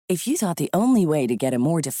If you thought the only way to get a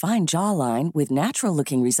more defined jawline with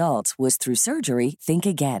natural-looking results was through surgery, think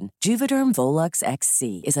again. Juvederm Volux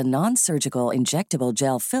XC is a non-surgical injectable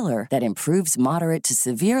gel filler that improves moderate to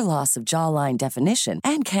severe loss of jawline definition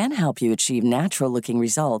and can help you achieve natural-looking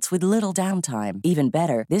results with little downtime. Even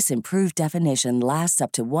better, this improved definition lasts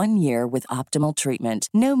up to 1 year with optimal treatment.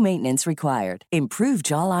 No maintenance required. Improve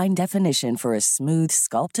jawline definition for a smooth,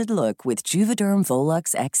 sculpted look with Juvederm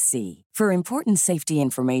Volux XC. For important safety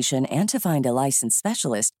information and to find a licensed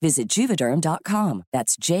specialist, visit Juvederm.com.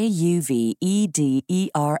 That's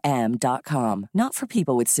Juvederm.com. Not for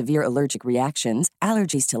people with severe allergic reactions,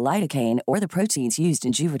 allergies to lidocaine, or the proteins used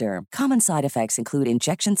in Juvederm. Common side effects include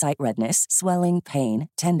injection site redness, swelling, pain,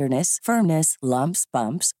 tenderness, firmness, lumps,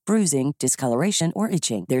 bumps, bruising, discoloration, or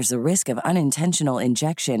itching. There's a risk of unintentional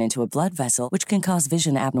injection into a blood vessel, which can cause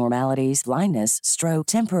vision abnormalities, blindness, stroke,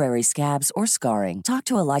 temporary scabs, or scarring. Talk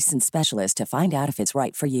to a licensed specialist to find out if it's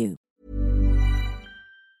right for you.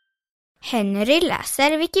 Henry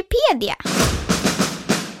läser Wikipedia.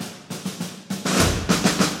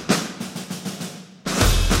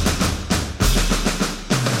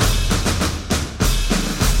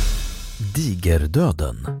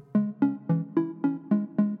 Digerdöden.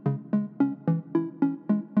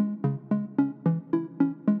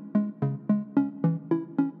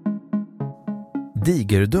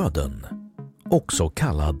 Digerdöden, också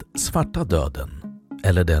kallad svarta döden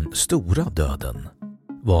eller den stora döden,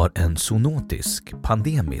 var en zoonotisk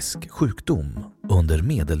pandemisk sjukdom under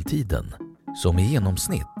medeltiden som i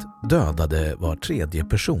genomsnitt dödade var tredje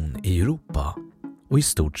person i Europa och i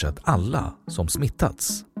stort sett alla som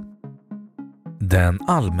smittats. Den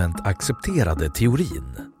allmänt accepterade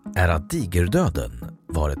teorin är att digerdöden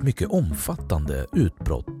var ett mycket omfattande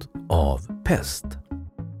utbrott av pest.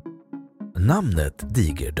 Namnet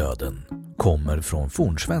digerdöden kommer från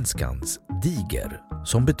fornsvenskans diger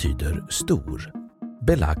som betyder stor,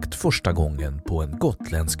 belagt första gången på en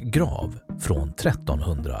gotländsk grav från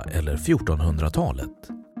 1300- eller 1400-talet.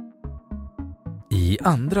 I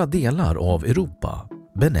andra delar av Europa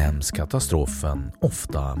benämns katastrofen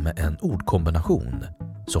ofta med en ordkombination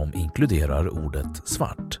som inkluderar ordet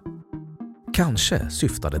svart. Kanske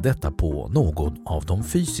syftade detta på någon av de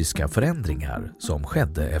fysiska förändringar som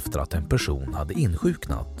skedde efter att en person hade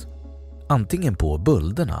insjuknat. Antingen på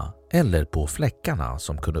bölderna eller på fläckarna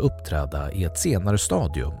som kunde uppträda i ett senare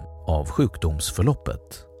stadium av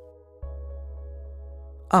sjukdomsförloppet.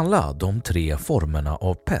 Alla de tre formerna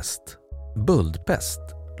av pest, böldpest,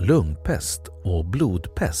 lungpest och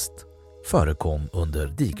blodpest, förekom under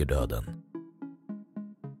digerdöden.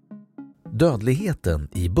 Dödligheten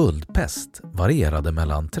i böldpest varierade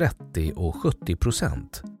mellan 30 och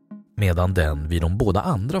 70%, medan den vid de båda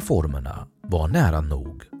andra formerna var nära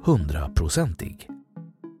nog 100%.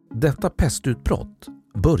 Detta pestutbrott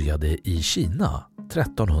började i Kina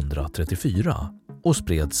 1334 och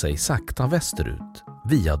spred sig sakta västerut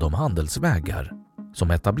via de handelsvägar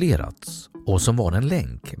som etablerats och som var en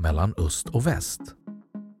länk mellan öst och väst.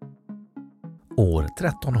 År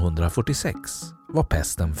 1346 var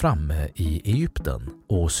pesten framme i Egypten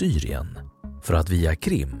och Syrien för att via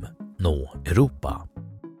Krim nå Europa.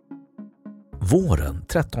 Våren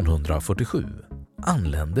 1347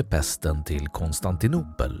 anlände pesten till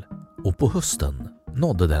Konstantinopel och på hösten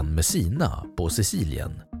nådde den Messina på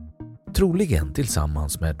Sicilien, troligen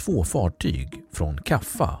tillsammans med 2 fartyg från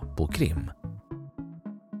Kaffa på Krim.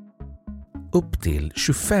 Upp till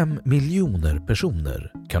 25 miljoner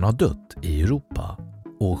personer kan ha dött i Europa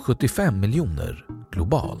och 75 miljoner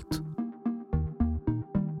globalt.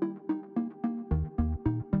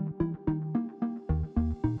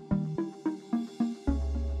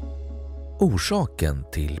 Orsaken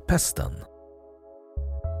till pesten.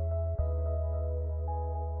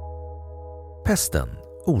 Pesten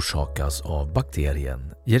orsakas av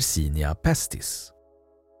bakterien Yersinia pestis.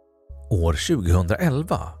 År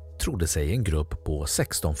 2011 trodde sig en grupp på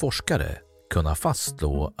 16 forskare kunna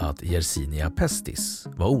fastslå att Yersinia pestis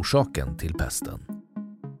var orsaken till pesten.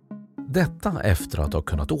 Detta efter att ha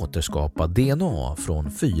kunnat återskapa DNA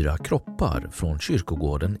från 4 kroppar från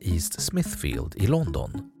kyrkogården East Smithfield i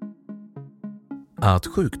London. Att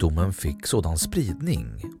sjukdomen fick sådan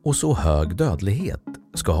spridning och så hög dödlighet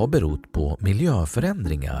ska ha berott på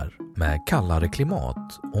miljöförändringar med kallare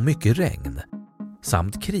klimat och mycket regn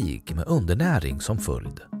samt krig med undernäring som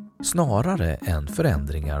följd, snarare än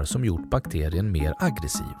förändringar som gjort bakterien mer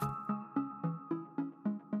aggressiv.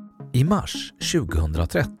 I mars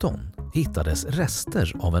 2013 hittades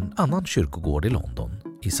rester av en annan kyrkogård i London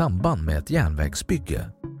i samband med ett järnvägsbygge.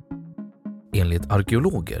 Enligt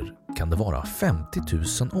arkeologer kan det vara 50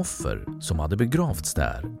 000 offer som hade begravts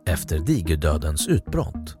där efter digerdödens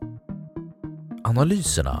utbrott.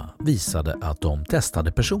 Analyserna visade att de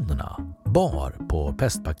testade personerna bar på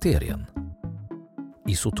pestbakterien.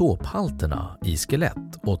 Isotophalterna i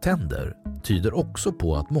skelett och tänder tyder också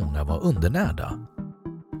på att många var undernärda.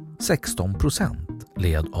 16%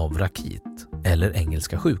 led av rakit eller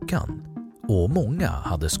engelska sjukan och många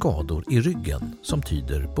hade skador i ryggen som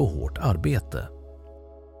tyder på hårt arbete.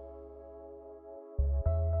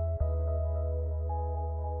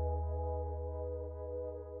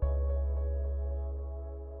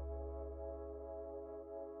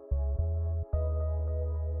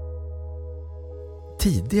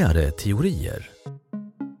 Tidigare teorier.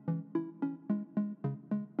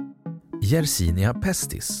 Yersinia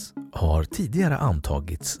pestis har tidigare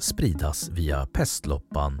antagits spridas via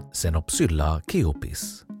pestloppan Xenopsylla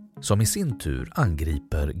chaeopis, som i sin tur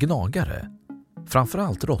angriper gnagare,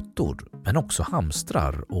 framförallt råttor men också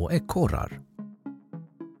hamstrar och ekorrar.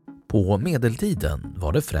 På medeltiden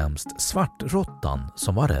var det främst svartråttan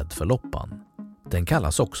som var rädd för loppan. Den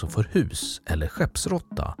kallas också för hus- eller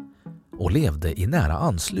skeppsråtta och levde i nära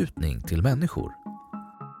anslutning till människor.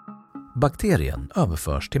 Bakterien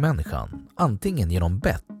överförs till människan antingen genom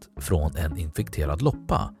bett från en infekterad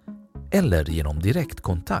loppa eller genom direkt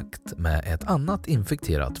kontakt med ett annat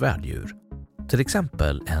infekterat värddjur, till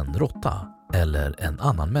exempel en råtta eller en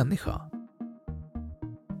annan människa.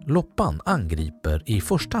 Loppan angriper i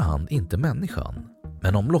första hand inte människan,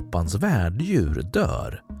 men om loppans värddjur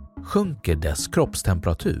dör sjunker dess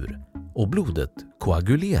kroppstemperatur och blodet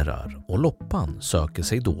koagulerar och loppan söker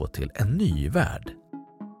sig då till en ny värd.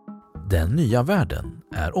 Den nya värden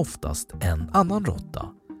är oftast en annan råtta,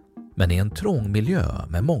 men i en trång miljö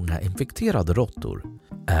med många infekterade råttor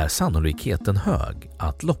är sannolikheten hög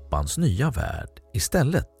att loppans nya värd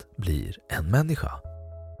istället blir en människa.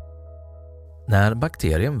 När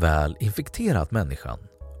bakterien väl infekterat människan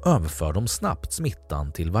överför de snabbt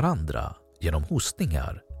smittan till varandra genom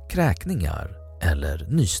hostningar, kräkningar eller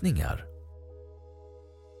nysningar.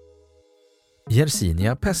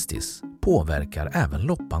 Yersinia pestis påverkar även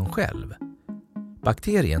loppan själv.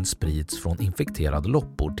 Bakterien sprids från infekterade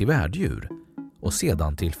loppor till värddjur och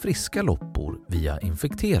sedan till friska loppor via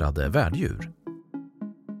infekterade värddjur.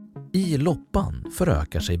 I loppan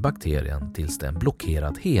förökar sig bakterien tills den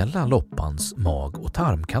blockerat hela loppans mag- och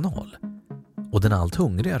tarmkanal. Och den allt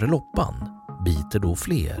hungrigare loppan biter då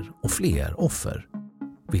fler och fler offer,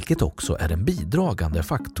 vilket också är en bidragande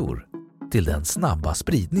faktor till den snabba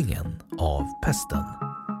spridningen av pesten.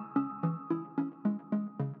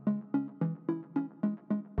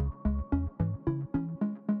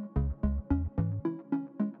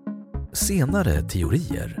 Senare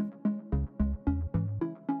teorier.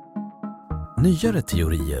 Nyare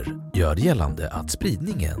teorier gör gällande att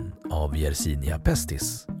spridningen av Yersinia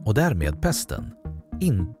pestis och därmed pesten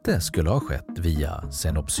inte skulle ha skett via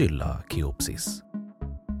Xenopsylla chaeopsis.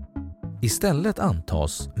 Istället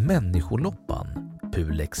antas människoloppan,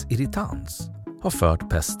 Pulex irritans, ha fört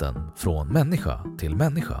pesten från människa till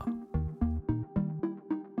människa.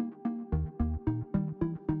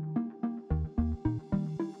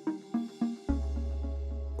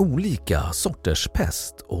 Olika sorters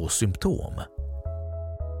pest och symptom.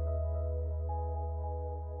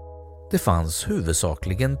 Det fanns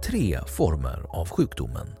huvudsakligen 3 former av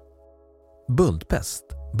sjukdomen: böldpest,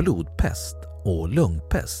 blodpest och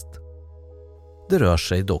lungpest. Det rör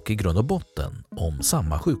sig dock i grund och botten om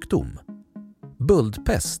samma sjukdom.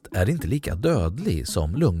 Böldpest är inte lika dödlig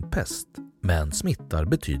som lungpest, men smittar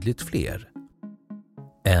betydligt fler.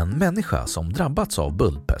 En människa som drabbats av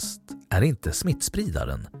böldpest är inte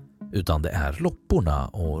smittspridaren, utan det är lopporna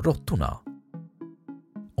och råttorna.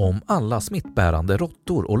 Om alla smittbärande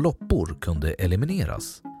råttor och loppor kunde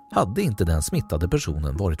elimineras hade inte den smittade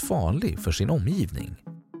personen varit farlig för sin omgivning.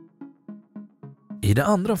 I det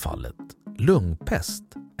andra fallet, lungpest,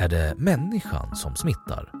 är det människan som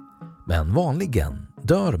smittar, men vanligen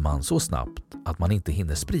dör man så snabbt att man inte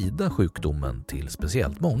hinner sprida sjukdomen till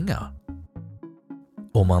speciellt många.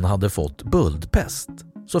 Om man hade fått böldpest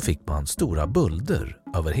så fick man stora bölder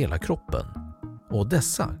över hela kroppen, och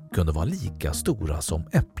dessa kunde vara lika stora som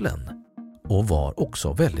äpplen och var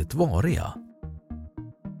också väldigt variga.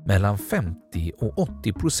 Mellan 50 och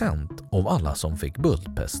 80% av alla som fick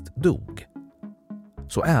böldpest dog.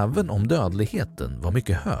 Så även om dödligheten var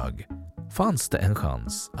mycket hög fanns det en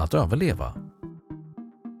chans att överleva.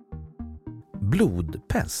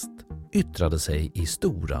 Blodpest yttrade sig i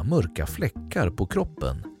stora mörka fläckar på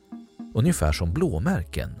kroppen, ungefär som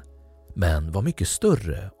blåmärken, men var mycket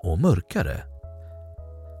större och mörkare.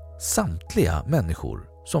 Samtliga människor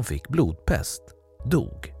som fick blodpest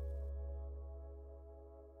dog.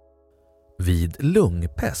 Vid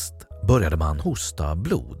lungpest började man hosta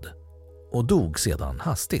blod, och dog sedan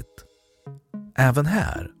hastigt. Även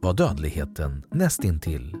här var dödligheten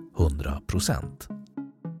nästintill 100%.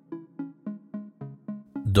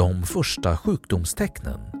 De första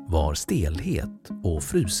sjukdomstecknen var stelhet och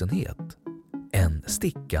frusenhet. En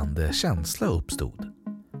stickande känsla uppstod.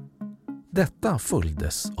 Detta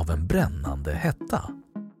följdes av en brännande hetta.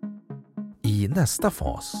 I nästa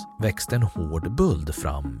fas växte en hård böld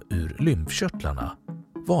fram ur lymfkörtlarna,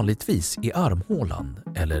 vanligtvis i armhålan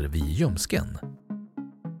eller vid ljumsken.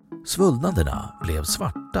 Svullnaderna blev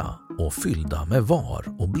svarta och fyllda med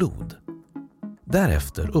var och blod.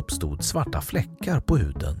 Därefter uppstod svarta fläckar på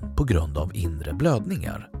huden på grund av inre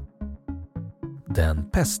blödningar. Den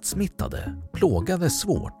pestsmittade plågades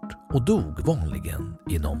svårt och dog vanligen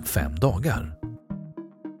inom 5 dagar.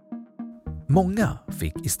 Många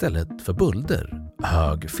fick istället för bölder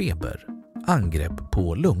hög feber, angrepp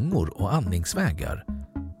på lungor och andningsvägar,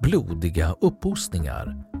 blodiga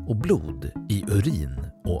upphostningar och blod i urin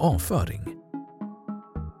och avföring.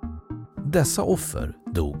 Dessa offer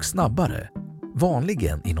dog snabbare,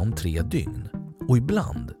 vanligen inom 3 dygn och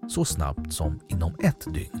ibland så snabbt som inom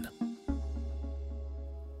 1 dygn.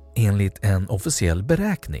 Enligt en officiell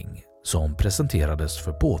beräkning som presenterades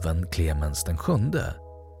för påven Clemens VII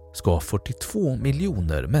ska 42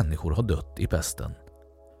 miljoner människor ha dött i pesten.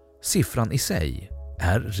 Siffran i sig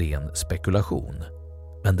är ren spekulation,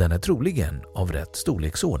 men den är troligen av rätt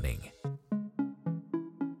storleksordning.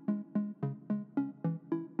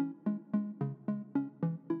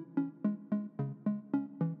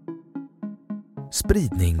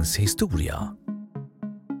 Spridningshistoria.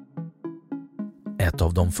 Ett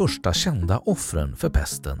av de första kända offren för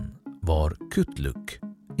pesten var Kütlük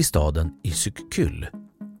i staden Üsküdar.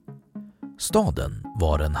 Staden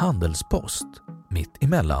var en handelspost mitt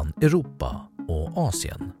emellan Europa och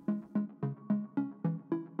Asien.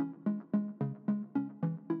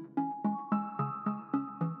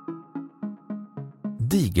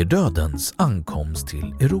 Digerdödens ankomst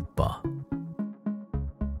till Europa.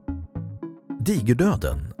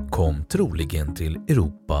 Digerdöden kom troligen till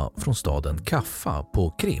Europa från staden Kaffa på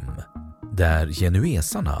Krim, där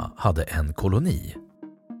genuesarna hade en koloni.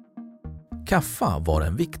 Kaffa var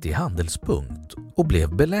en viktig handelspunkt och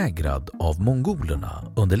blev belägrad av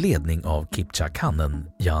mongolerna under ledning av Kipchak-hannen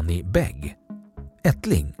Jani Beg,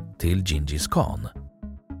 ättling till Djingis khan.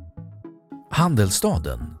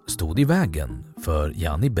 Handelsstaden stod i vägen för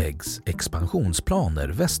Jani Begs expansionsplaner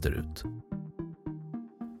västerut.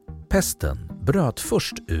 Pesten bröt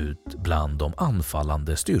först ut bland de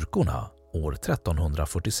anfallande styrkorna år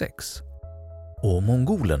 1346 och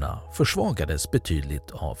mongolerna försvagades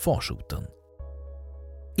betydligt av farsoten.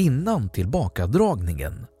 Innan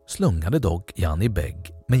tillbakadragningen slungade dock Jani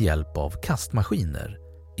Beg med hjälp av kastmaskiner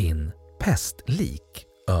in pestlik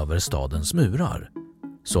över stadens murar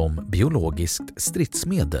som biologiskt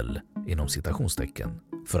stridsmedel inom citationstecken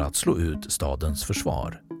för att slå ut stadens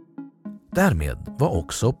försvar. Därmed var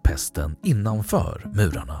också pesten innanför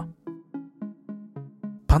murarna.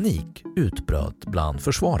 Panik utbröt bland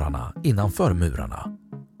försvararna innanför murarna.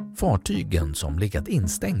 Fartygen som legat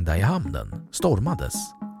instängda i hamnen stormades.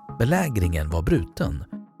 Belägringen var bruten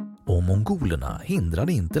och mongolerna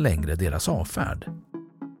hindrade inte längre deras avfärd.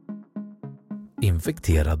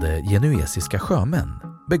 Infekterade genuesiska sjömän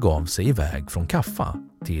begav sig iväg från Kaffa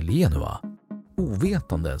till Genua,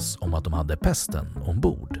 ovetandes om att de hade pesten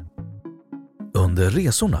ombord. Under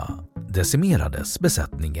resorna decimerades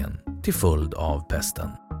besättningen till följd av pesten.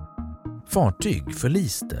 Fartyg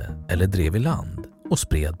förliste eller drev i land och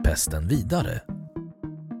spred pesten vidare.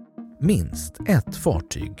 Minst ett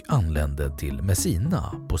fartyg anlände till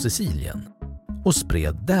Messina på Sicilien och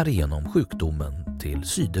spred därigenom sjukdomen till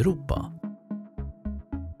Sydeuropa.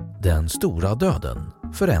 Den stora döden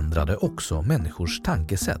förändrade också människors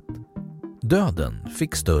tankesätt. Döden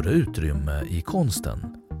fick större utrymme i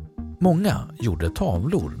konsten. Många gjorde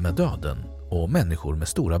tavlor med döden och människor med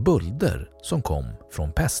stora bölder som kom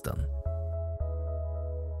från pesten.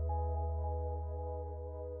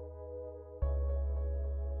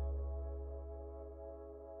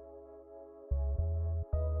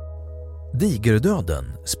 Digerdöden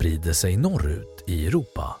sprider sig norrut i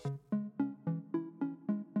Europa.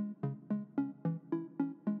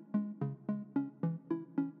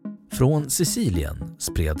 Från Sicilien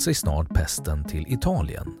spred sig snart pesten till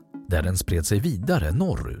Italien, där den spred sig vidare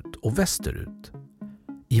norrut och västerut.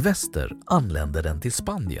 I väster anlände den till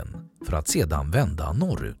Spanien för att sedan vända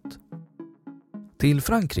norrut. Till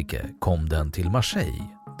Frankrike kom den till Marseille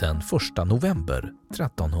den 1 november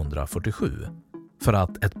 1347 för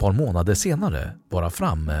att ett par månader senare vara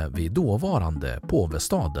framme vid dåvarande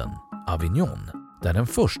påvestaden Avignon, där den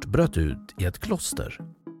först bröt ut i ett kloster.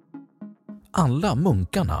 Alla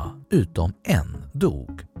munkarna utom en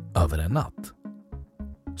dog över en natt.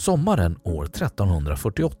 Sommaren år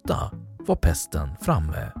 1348 var pesten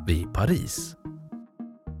framme vid Paris.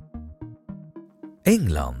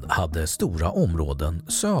 England hade stora områden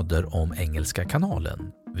söder om Engelska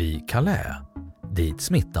kanalen vid Calais, dit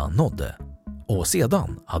smittan nådde, och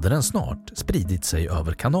sedan hade den snart spridit sig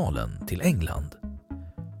över kanalen till England.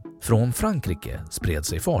 Från Frankrike spred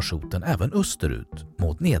sig farsoten även österut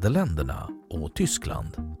mot Nederländerna och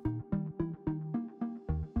Tyskland.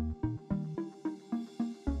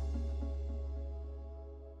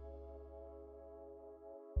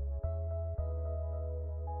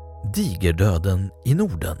 Digerdöden i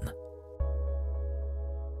Norden.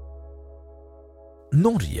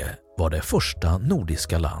 Norge var det första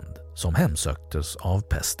nordiska land som hemsöktes av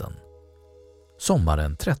pesten.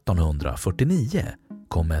 Sommaren 1349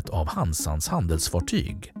 kom ett av Hansans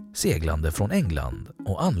handelsfartyg seglande från England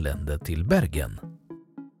och anlände till Bergen.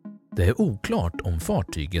 Det är oklart om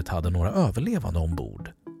fartyget hade några överlevande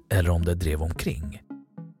ombord eller om det drev omkring.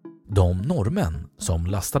 De norrmän som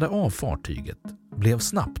lastade av fartyget blev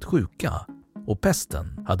snabbt sjuka och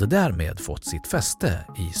pesten hade därmed fått sitt fäste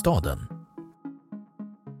i staden.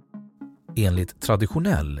 Enligt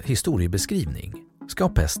traditionell historiebeskrivning ska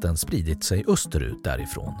pesten spridit sig österut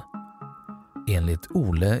därifrån. Enligt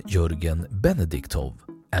Ole Jörgen Benediktov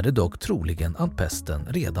är det dock troligen att pesten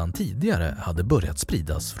redan tidigare hade börjat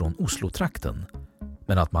spridas från Oslo-trakten,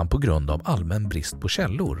 men att man på grund av allmän brist på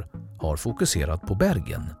källor har fokuserat på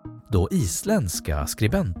Bergen, då isländska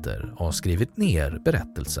skribenter har skrivit ner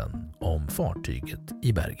berättelsen om fartyget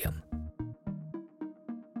i Bergen.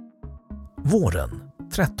 Våren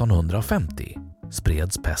 1350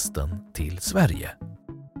 spreds pesten till Sverige.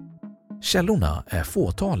 Källorna är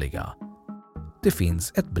fåtaliga. Det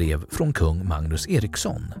finns ett brev från kung Magnus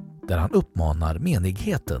Eriksson där han uppmanar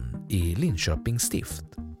menigheten i Linköpings stift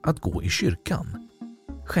att gå i kyrkan,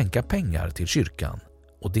 skänka pengar till kyrkan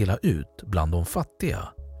och dela ut bland de fattiga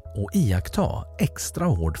och iaktta extra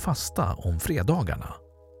hård fasta om fredagarna.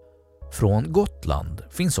 Från Gotland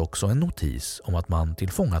finns också en notis om att man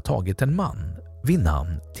tillfångatagit en man vid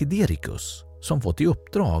namn Tidericus som fått i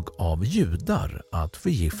uppdrag av judar att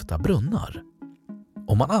förgifta brunnar.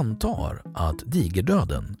 Om man antar att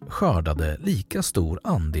digerdöden skördade lika stor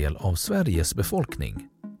andel av Sveriges befolkning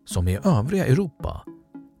som i övriga Europa,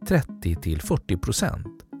 30-40%,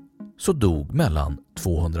 så dog mellan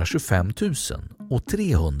 225 000 och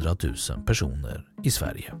 300 000 personer i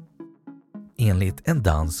Sverige. Enligt en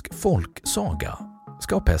dansk folksaga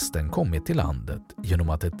ska pesten kommit till landet genom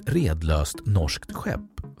att ett redlöst norskt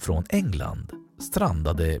skepp från England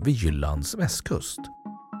strandade vid Jyllands västkust.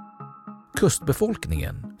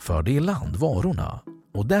 Kustbefolkningen förde i land varorna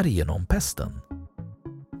och därigenom pesten.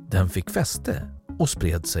 Den fick fäste och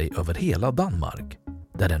spred sig över hela Danmark,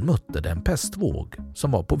 där den mötte den pestvåg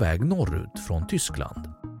som var på väg norrut från Tyskland.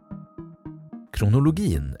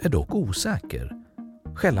 Kronologin är dock osäker.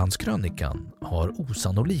 Själlandskrönikan har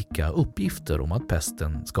osannolika uppgifter om att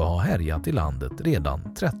pesten ska ha härjat i landet redan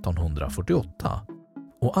 1348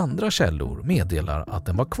 och andra källor meddelar att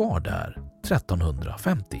den var kvar där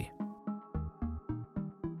 1350.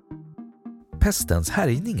 Pestens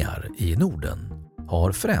härjningar i Norden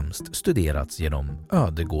har främst studerats genom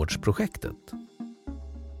Ödegårdsprojektet.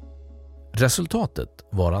 Resultatet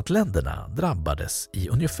var att länderna drabbades i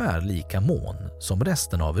ungefär lika mån som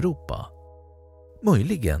resten av Europa,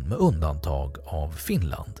 möjligen med undantag av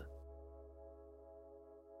Finland.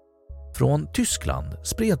 Från Tyskland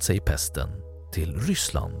spred sig pesten till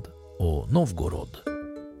Ryssland och Novgorod.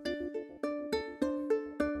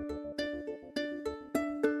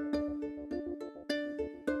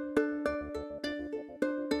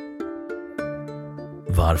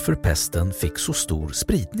 Varför pesten fick så stor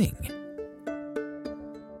spridning?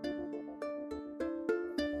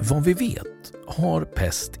 Vad vi vet har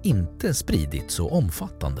pest inte spridits så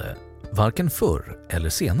omfattande, varken förr eller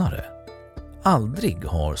senare. Aldrig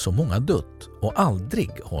har så många dött och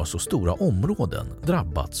aldrig har så stora områden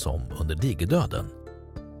drabbats som under digerdöden.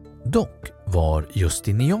 Dock var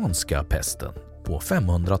justinianska pesten på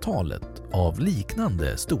 500-talet av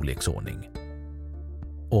liknande storleksordning.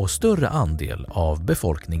 Och större andel av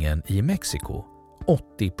befolkningen i Mexiko,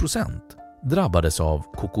 80%, drabbades av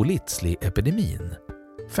Kokolitzli-epidemin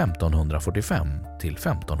 1545 till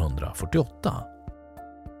 1548.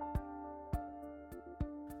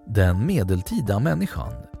 Den medeltida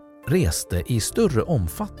människan reste i större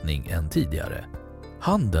omfattning än tidigare.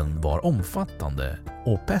 Handeln var omfattande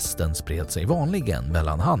och pesten spred sig vanligen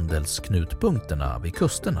mellan handelsknutpunkterna vid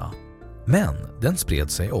kusterna. Men den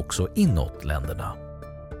spred sig också inåt länderna.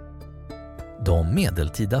 De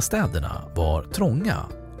medeltida städerna var trånga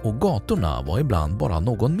och gatorna var ibland bara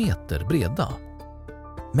någon meter breda.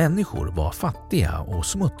 Människor var fattiga och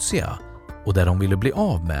smutsiga och där de ville bli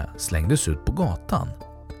av med slängdes ut på gatan,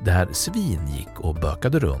 där svin gick och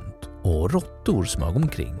bökade runt och råttor smög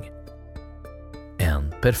omkring.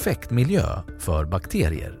 En perfekt miljö för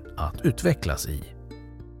bakterier att utvecklas i.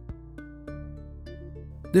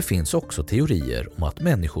 Det finns också teorier om att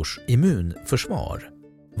människors immunförsvar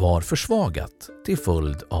var försvagat till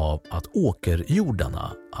följd av att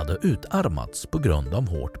åkerjordarna hade utarmats på grund av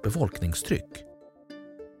hårt befolkningstryck.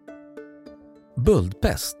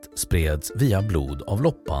 Böldpest spreds via blod av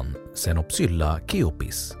loppan Xenopsylla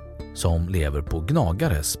keopis som lever på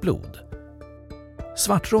gnagares blod.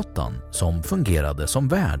 Svartråttan som fungerade som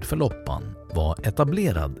värd för loppan var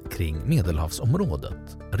etablerad kring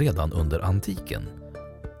Medelhavsområdet redan under antiken.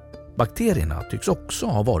 Bakterierna tycks också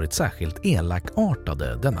ha varit särskilt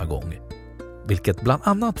elakartade denna gång, vilket bland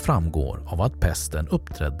annat framgår av att pesten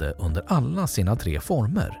uppträdde under alla sina 3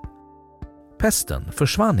 former. Pesten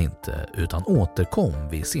försvann inte utan återkom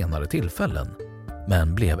vid senare tillfällen,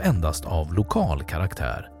 men blev endast av lokal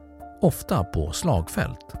karaktär, ofta på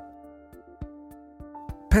slagfält.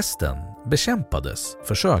 Pesten bekämpades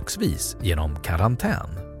försöksvis genom karantän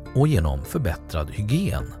och genom förbättrad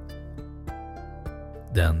hygien.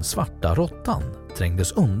 Den svarta råttan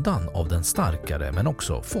trängdes undan av den starkare men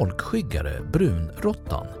också folkskyggare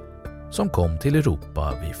brunråttan som kom till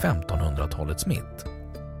Europa vid 1500-talets mitt.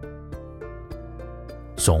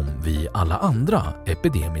 Som vid alla andra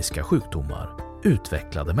epidemiska sjukdomar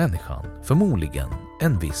utvecklade människan förmodligen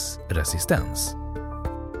en viss resistens.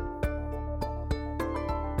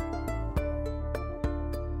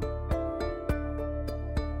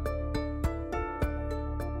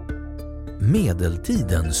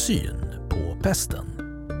 Medeltidens syn på pesten.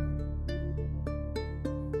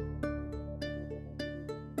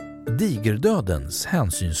 Digerdödens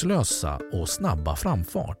hänsynslösa och snabba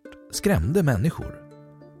framfart skrämde människor.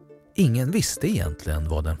 Ingen visste egentligen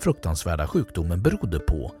vad den fruktansvärda sjukdomen berodde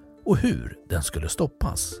på och hur den skulle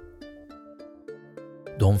stoppas.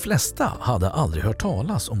 De flesta hade aldrig hört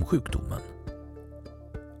talas om sjukdomen.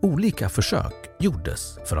 Olika försök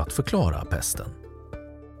gjordes för att förklara pesten.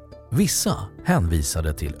 Vissa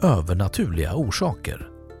hänvisade till övernaturliga orsaker.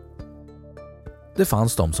 Det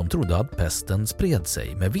fanns de som trodde att pesten spred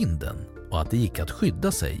sig med vinden och att det gick att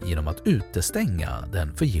skydda sig genom att utestänga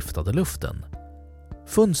den förgiftade luften.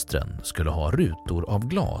 Fönstren skulle ha rutor av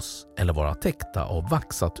glas eller vara täckta av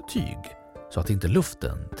vaxat tyg så att inte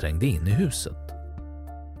luften trängde in i huset.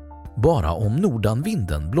 Bara om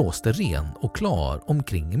nordanvinden blåste ren och klar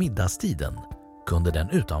omkring middagstiden kunde den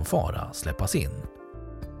utan fara släppas in.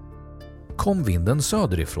 Kom vinden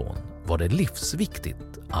söderifrån var det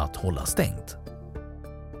livsviktigt att hålla stängt.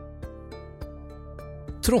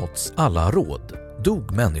 Trots alla råd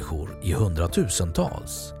dog människor i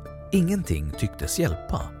hundratusentals. Ingenting tycktes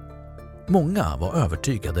hjälpa. Många var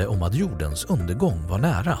övertygade om att jordens undergång var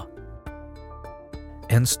nära.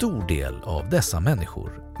 En stor del av dessa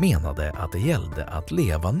människor menade att det gällde att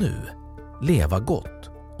leva nu, leva gott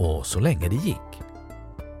och så länge det gick.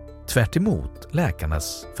 Tvärt emot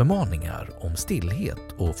läkarnas förmaningar om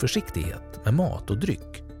stillhet och försiktighet med mat och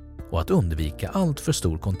dryck och att undvika allt för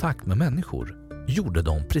stor kontakt med människor gjorde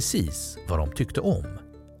de precis vad de tyckte om.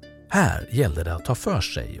 Här gällde det att ta för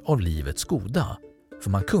sig av livets goda, för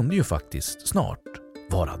man kunde ju faktiskt snart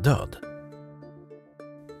vara död.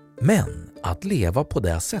 Men att leva på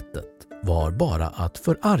det sättet var bara att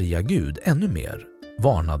förarga Gud ännu mer,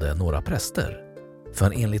 varnade några präster.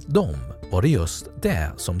 För enligt dem var det just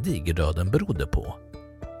det som digerdöden berodde på.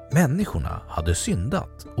 Människorna hade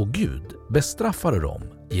syndat och Gud bestraffade dem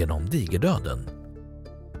genom digerdöden.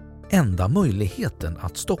 Enda möjligheten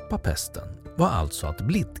att stoppa pesten var alltså att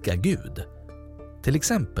blidka Gud. Till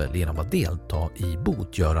exempel genom att delta i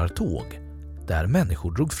botgörartåg där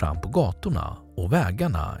människor drog fram på gatorna och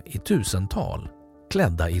vägarna i tusental,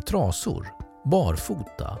 klädda i trasor,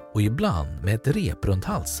 barfota och ibland med ett rep runt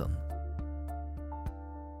halsen.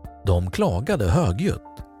 De klagade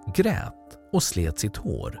högljutt, grät och slet sitt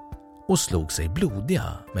hår och slog sig blodiga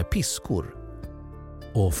med piskor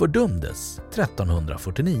och fördömdes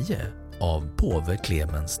 1349 av påve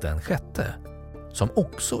Clemens VI, som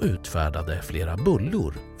också utfärdade flera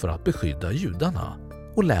bullor för att beskydda judarna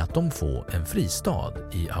och lät dem få en fristad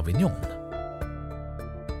i Avignon.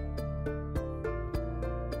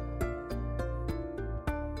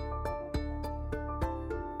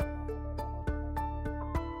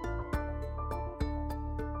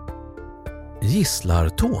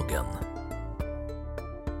 Gisslartågen.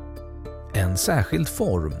 En särskild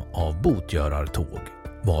form av botgörartåg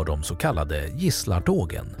var de så kallade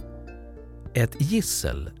gisslartågen. Ett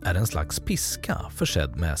gissel är en slags piska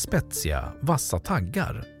försedd med spetsiga, vassa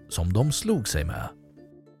taggar som de slog sig med.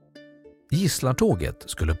 Gisslartåget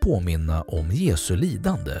skulle påminna om Jesu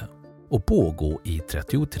lidande och pågå i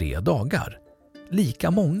 33 dagar,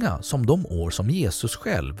 lika många som de år som Jesus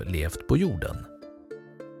själv levt på jorden.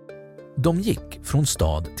 De gick från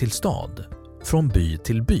stad till stad, från by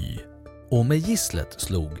till by, och med gisslet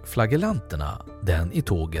slog flagellanterna den i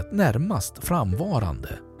tåget närmast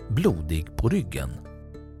framvarande, blodig på ryggen.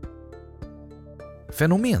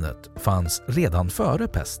 Fenomenet fanns redan före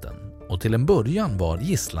pesten och till en början var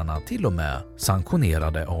gisslarna till och med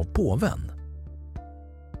sanktionerade av påven.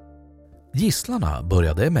 Gisslarna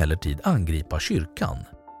började emellertid angripa kyrkan.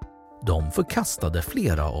 De förkastade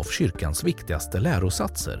flera av kyrkans viktigaste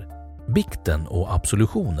lärosatser, bikten och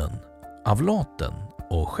absolutionen, avlaten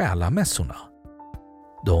och själamässorna.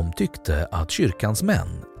 De tyckte att kyrkans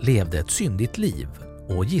män levde ett syndigt liv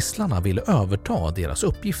och gisslarna ville överta deras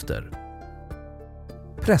uppgifter.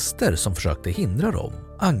 Präster som försökte hindra dem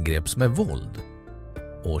angreps med våld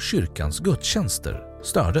och kyrkans gudstjänster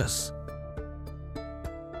stördes.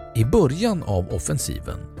 I början av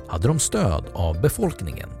offensiven hade de stöd av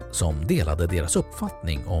befolkningen som delade deras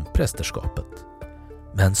uppfattning om prästerskapet.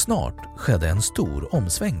 Men snart skedde en stor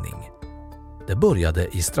omsvängning. Det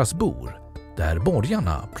började i Strasbourg, där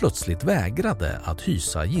borgarna plötsligt vägrade att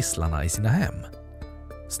hysa gisslarna i sina hem.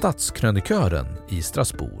 Stadskrönikören i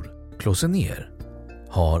Strasbourg, Closener,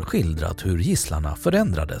 har skildrat hur gisslarna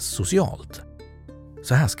förändrades socialt.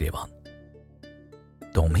 Så här skrev han: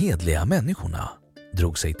 De hedliga människorna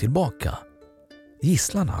drog sig tillbaka.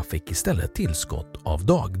 Gisslarna fick istället tillskott av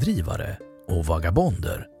dagdrivare och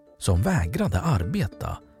vagabonder som vägrade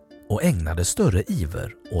arbeta och ägnade större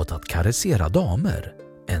iver åt att karessera damer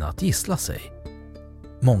än att gissla sig.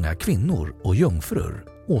 Många kvinnor och jungfrur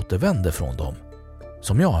återvände från dem,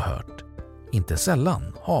 som jag har hört, inte sällan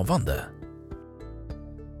havande.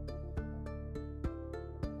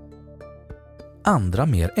 Andra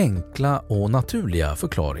mer enkla och naturliga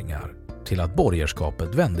förklaringar till att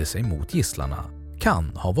borgerskapet vände sig mot gisslarna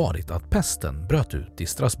kan ha varit att pesten bröt ut i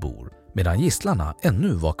Strasbourg medan gisslarna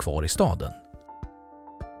ännu var kvar i staden.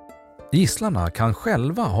 Gisslarna kan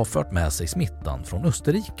själva ha fört med sig smittan från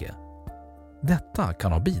Österrike. Detta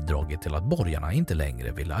kan ha bidragit till att borgarna inte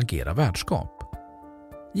längre ville agera värdskap.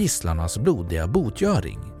 Gisslarnas blodiga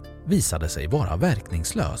botgöring visade sig vara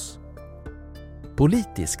verkningslös.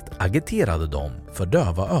 Politiskt agiterade de för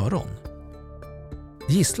döva öron.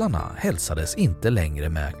 Gisslarna hälsades inte längre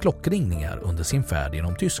med klockringningar under sin färd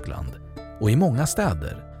genom Tyskland och i många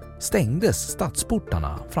städer stängdes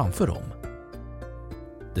stadsportarna framför dem.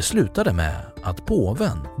 Det slutade med att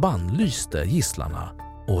påven bannlyste gisslarna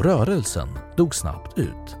och rörelsen dog snabbt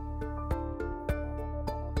ut.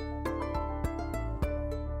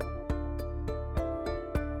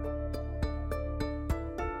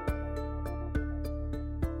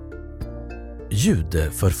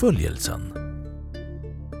 Judeförföljelsen.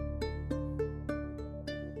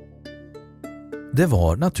 Det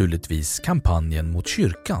var naturligtvis kampanjen mot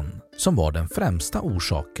kyrkan som var den främsta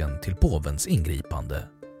orsaken till påvens ingripande.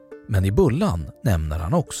 Men i bullan nämner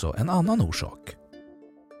han också en annan orsak.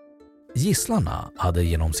 Gisslarna hade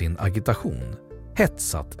genom sin agitation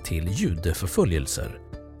hetsat till judeförföljelser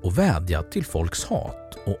och vädjat till folks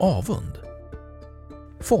hat och avund.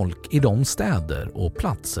 Folk i de städer och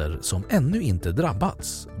platser som ännu inte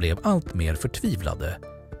drabbats blev allt mer förtvivlade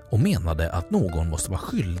och menade att någon måste vara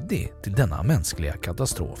skyldig till denna mänskliga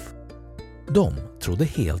katastrof. De trodde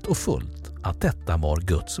helt och fullt att detta var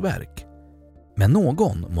Guds verk. Men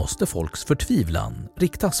någon måste folks förtvivlan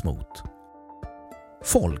riktas mot.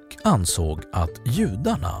 Folk ansåg att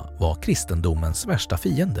judarna var kristendomens värsta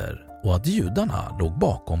fiender och att judarna låg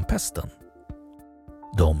bakom pesten.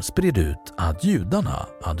 De spred ut att judarna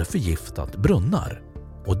hade förgiftat brunnar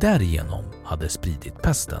och därigenom hade spridit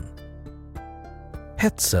pesten.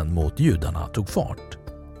 Hetsen mot judarna tog fart.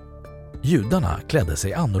 Judarna klädde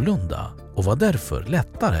sig annorlunda och var därför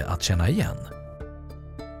lättare att känna igen.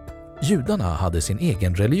 Judarna hade sin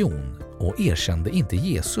egen religion och erkände inte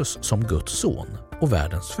Jesus som Guds son och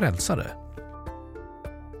världens frälsare.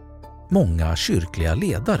 Många kyrkliga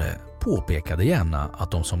ledare påpekade gärna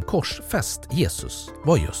att de som korsfäst Jesus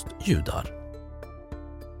var just judar.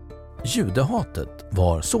 Judehatet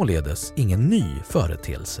var således ingen ny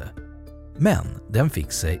företeelse, men den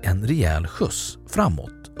fick sig en rejäl skjuts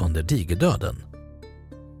framåt under digerdöden.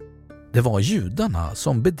 Det var judarna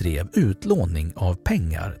som bedrev utlåning av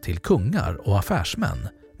pengar till kungar och affärsmän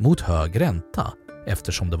mot hög ränta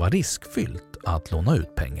eftersom det var riskfyllt att låna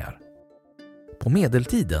ut pengar. På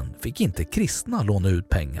medeltiden fick inte kristna låna ut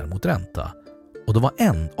pengar mot ränta, och det var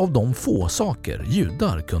en av de få saker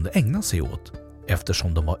judar kunde ägna sig åt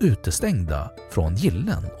eftersom de var utestängda från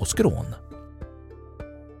gillen och skrån.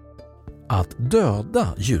 Att döda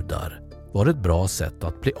judar var ett bra sätt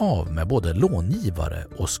att bli av med både långivare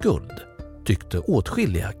och skuld, tyckte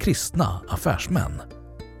åtskilliga kristna affärsmän.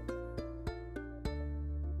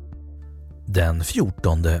 Den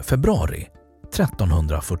 14 februari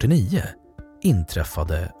 1349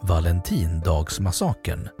 inträffade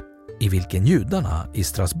Valentindagsmassakern, i vilken judarna i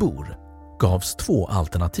Strasbourg gavs 2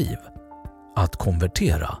 alternativ: att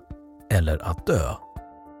konvertera eller att dö.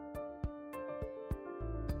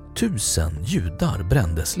 1000 judar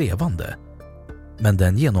brändes levande, men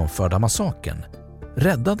den genomförda massakern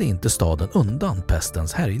räddade inte staden undan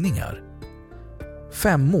pestens härjningar.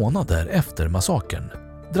 5 månader efter massakern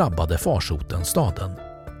drabbade farsoten staden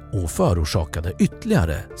och förorsakade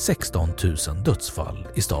ytterligare 16 000 dödsfall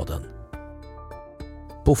i staden.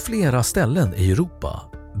 På flera ställen i Europa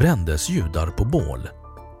brändes judar på bål.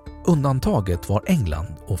 Undantaget var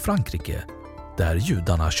England och Frankrike, där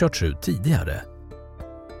judarna körts ut tidigare.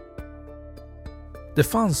 Det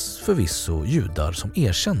fanns förvisso judar som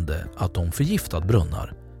erkände att de förgiftat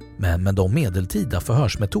brunnar, men med de medeltida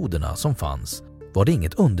förhörsmetoderna som fanns var det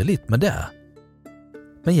inget underligt med det.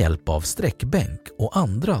 Med hjälp av sträckbänk och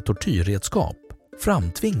andra tortyrredskap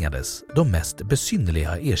framtvingades de mest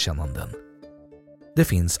besynnerliga erkännanden. Det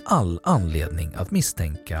finns all anledning att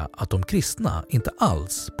misstänka att de kristna inte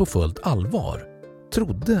alls på fullt allvar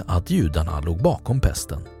trodde att judarna låg bakom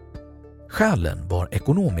pesten. Skälen var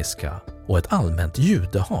ekonomiska och ett allmänt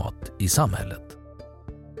judehat i samhället.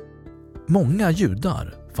 Många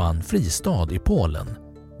judar fann fristad i Polen,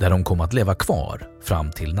 där de kom att leva kvar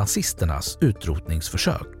fram till nazisternas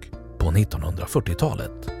utrotningsförsök på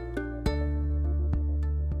 1940-talet.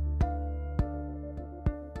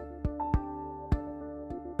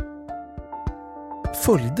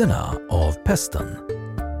 Följderna av pesten.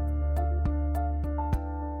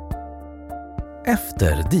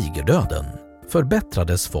 Efter digerdöden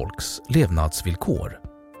förbättrades folks levnadsvillkor.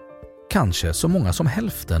 Kanske så många som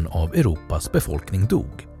hälften av Europas befolkning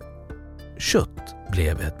dog. Kött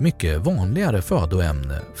blev ett mycket vanligare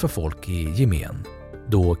födoämne för folk i gemen,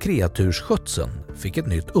 då kreatursskötseln fick ett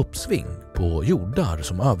nytt uppsving på jordar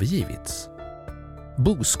som övergivits.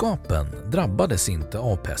 Boskapen drabbades inte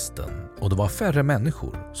av pesten och det var färre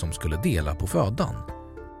människor som skulle dela på födan.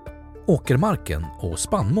 Åkermarken och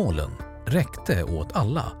spannmålen räckte åt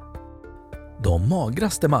alla. De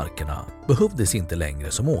magraste markerna behövdes inte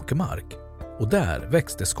längre som åkermark, och där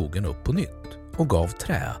växte skogen upp på nytt och gav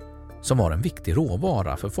trä, som var en viktig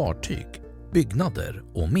råvara för fartyg, byggnader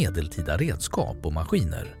och medeltida redskap och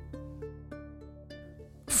maskiner.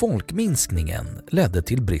 Folkminskningen ledde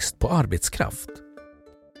till brist på arbetskraft.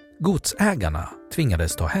 Godsägarna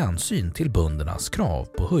tvingades ta hänsyn till böndernas krav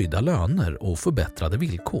på höjda löner och förbättrade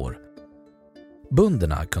villkor.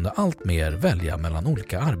 Bönderna kunde allt mer välja mellan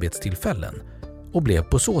olika arbetstillfällen och blev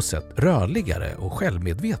på så sätt rörligare och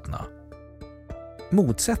självmedvetna.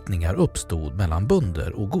 Motsättningar uppstod mellan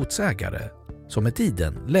bönder och godsägare som med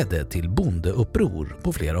tiden ledde till bondeuppror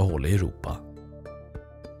på flera håll i Europa.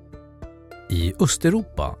 I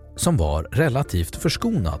Östeuropa, som var relativt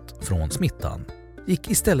förskonat från smittan,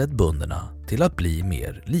 gick istället bönderna till att bli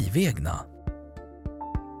mer livegna.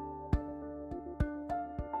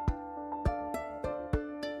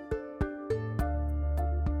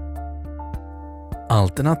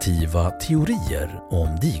 Alternativa teorier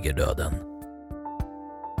om digerdöden.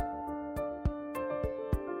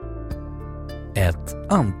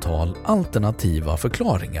 Ett antal alternativa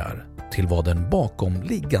förklaringar till vad den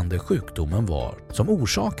bakomliggande sjukdomen var som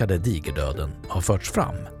orsakade digerdöden har förts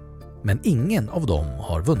fram, men ingen av dem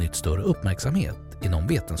har vunnit större uppmärksamhet inom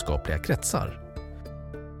vetenskapliga kretsar.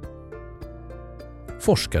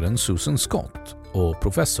 Forskaren Susan Scott och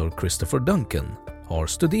professor Christopher Duncan har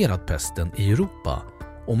studerat pesten i Europa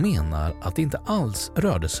och menar att det inte alls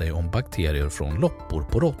rörde sig om bakterier från loppor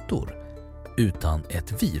på råttor, utan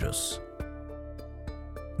ett virus.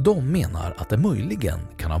 De menar att det möjligen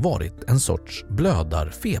kan ha varit en sorts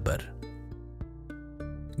blödarfeber.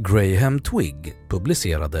 Graham Twigg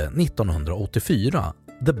publicerade 1984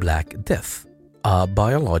 The Black Death, A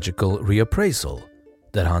Biological Reappraisal,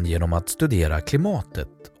 där han genom att studera klimatet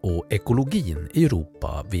och ekologin i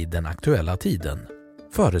Europa vid den aktuella tiden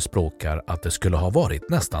förespråkar att det skulle ha varit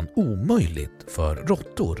nästan omöjligt för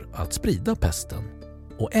råttor att sprida pesten,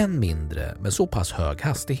 och än mindre med så pass hög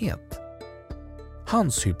hastighet.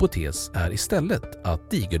 Hans hypotes är istället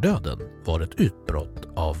att digerdöden var ett utbrott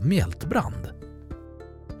av mjältbrand.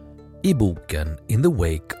 I boken In the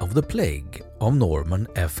Wake of the Plague av Norman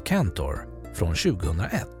F. Cantor från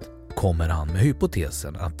 2001 kommer han med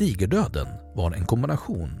hypotesen att digerdöden var en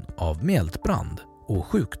kombination av mjältbrand och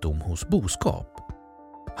sjukdom hos boskap.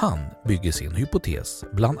 Han bygger sin hypotes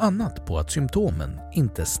bland annat på att symptomen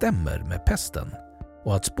inte stämmer med pesten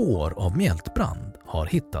och att spår av mjältbrand har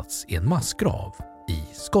hittats i en massgrav i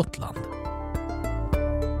Skottland.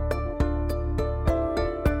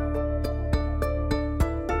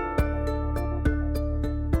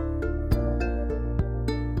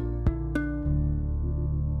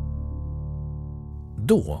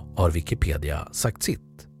 Då har Wikipedia sagt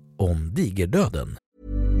sitt om digerdöden.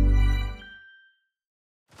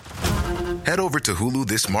 Head over to Hulu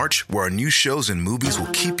this March, where our new shows and movies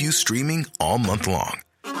will keep you streaming all month long.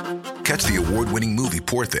 Catch the award-winning movie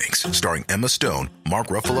Poor Things, starring Emma Stone, Mark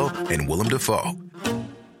Ruffalo, and Willem Dafoe.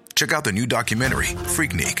 Check out the new documentary,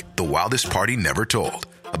 Freaknik, The Wildest Party Never Told,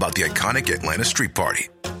 about the iconic Atlanta Street Party.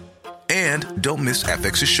 And don't miss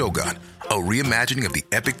FX's Shogun, a reimagining of the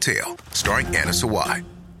epic tale, starring Anna Sawai.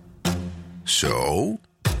 So,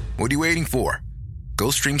 what are you waiting for? Go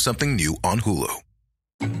stream something new on Hulu.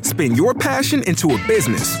 Spin your passion into a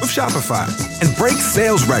business with Shopify and break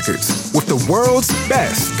sales records with the world's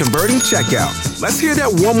best converting checkout. Let's hear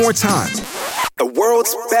that one more time. The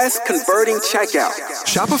world's best converting checkout.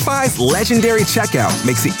 Shopify's legendary checkout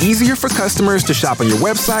makes it easier for customers to shop on your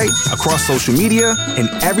website, across social media, and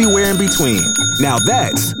everywhere in between. Now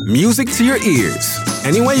that's music to your ears.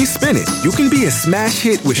 Any way you spin it, you can be a smash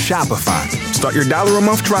hit with Shopify. Start your $1 a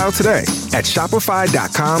month trial today at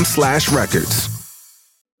shopify.com/records.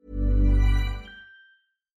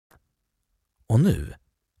 Och nu,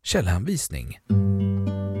 källhänvisning.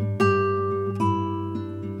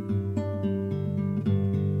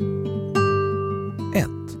 1.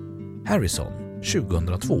 Harrison,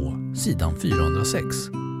 2002, sidan 406.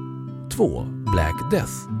 2. Black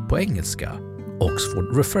Death, på engelska,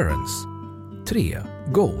 Oxford Reference. 3.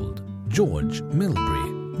 Gold, George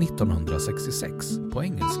Milbury, 1966, på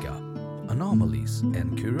engelska, Anomalies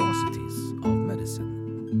and Curiosities of Medicine,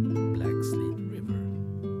 Black Sleep.